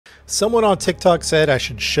Someone on TikTok said I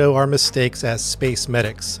should show our mistakes as space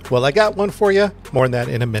medics. Well, I got one for you. More on that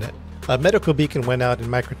in a minute. A medical beacon went out in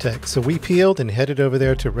Microtech, so we peeled and headed over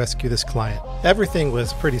there to rescue this client. Everything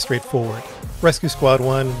was pretty straightforward. Rescue Squad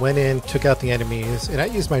 1 went in, took out the enemies, and I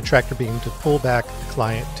used my tractor beam to pull back the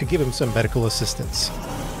client to give him some medical assistance.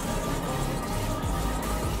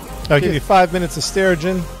 I'll give you 5 minutes of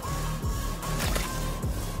Sterigin.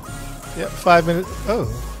 Yep, 5 minutes. Oh,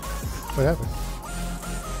 what happened?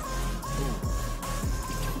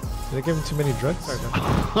 Did I give him too many drugs?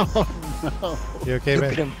 Oh, no. You okay,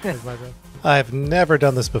 man? I've never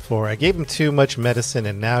done this before. I gave him too much medicine,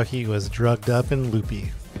 and now he was drugged up and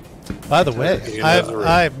loopy. By the way,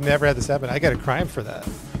 I've never had this happen. I got a crime for that.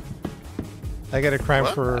 I got a crime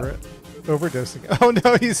for overdosing. Oh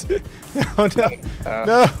no, he's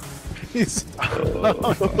no. He's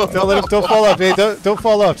don't fall off. Hey, don't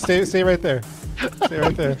fall off. Stay right there. Stay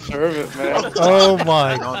right there. Serve it, man. Oh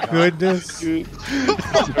my goodness. Hey,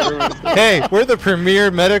 we're the premier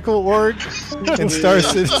medical org in Star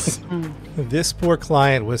Citizen. This poor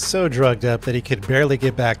client was so drugged up that he could barely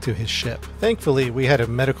get back to his ship. Thankfully, we had a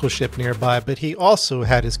medical ship nearby, but he also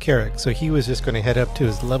had his Carrack, so he was just going to head up to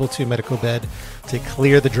his level 2 medical bed to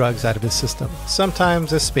clear the drugs out of his system.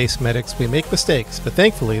 Sometimes as space medics, we make mistakes, but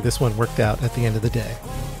thankfully this one worked out at the end of the day.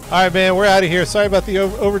 Alright man, we're out of here. Sorry about the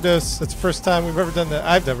overdose. That's the first time we've ever done that.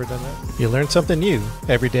 I've never done that. You learn something new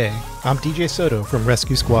every day. I'm DJ Soto from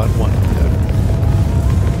Rescue Squad 1.